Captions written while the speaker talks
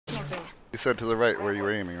You said to the right where you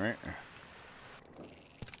were aiming, right?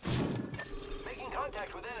 Making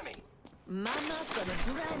contact with enemy. Mama's got a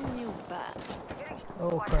brand new bag.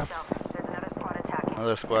 Oh crap. There's another squad attacking.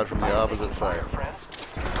 Another squad from the opposite Fire, side. friends.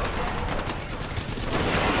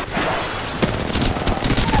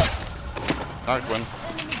 Knocked one.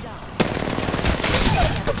 Enemy down.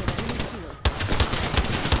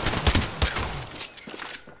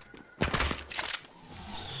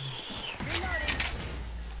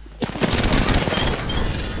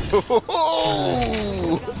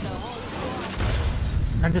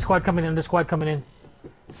 Another squad coming in, another squad coming in.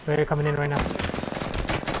 They're coming in right now.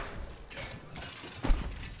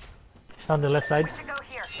 Just on the left side. We should go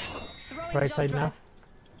here. Right side now.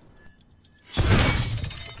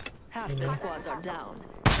 Half the squads are down.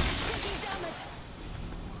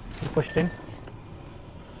 He pushed in.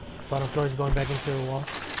 Bottom floor is going back into the wall.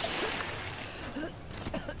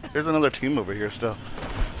 There's another team over here still.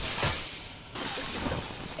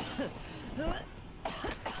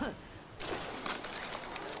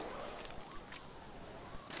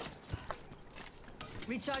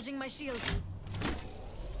 Recharging my shields.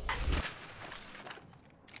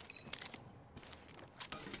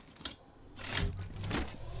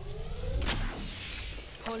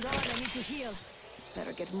 Hold on, I need to heal.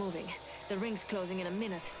 Better get moving. The ring's closing in a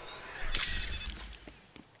minute.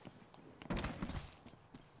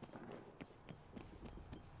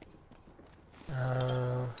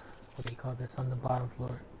 What do you call this? On the bottom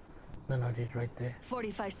floor. No, just right there.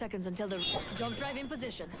 45 seconds until the jump drive in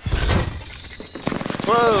position.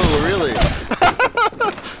 Whoa, really?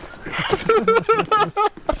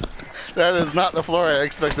 That is not the floor I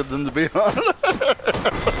expected them to be on.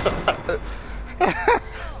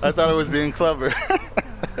 I thought I was being clever.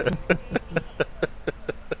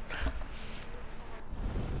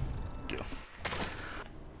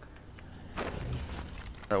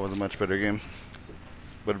 That was a much better game,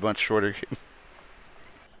 but a much shorter game.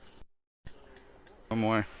 One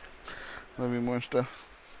more. Let me more stuff.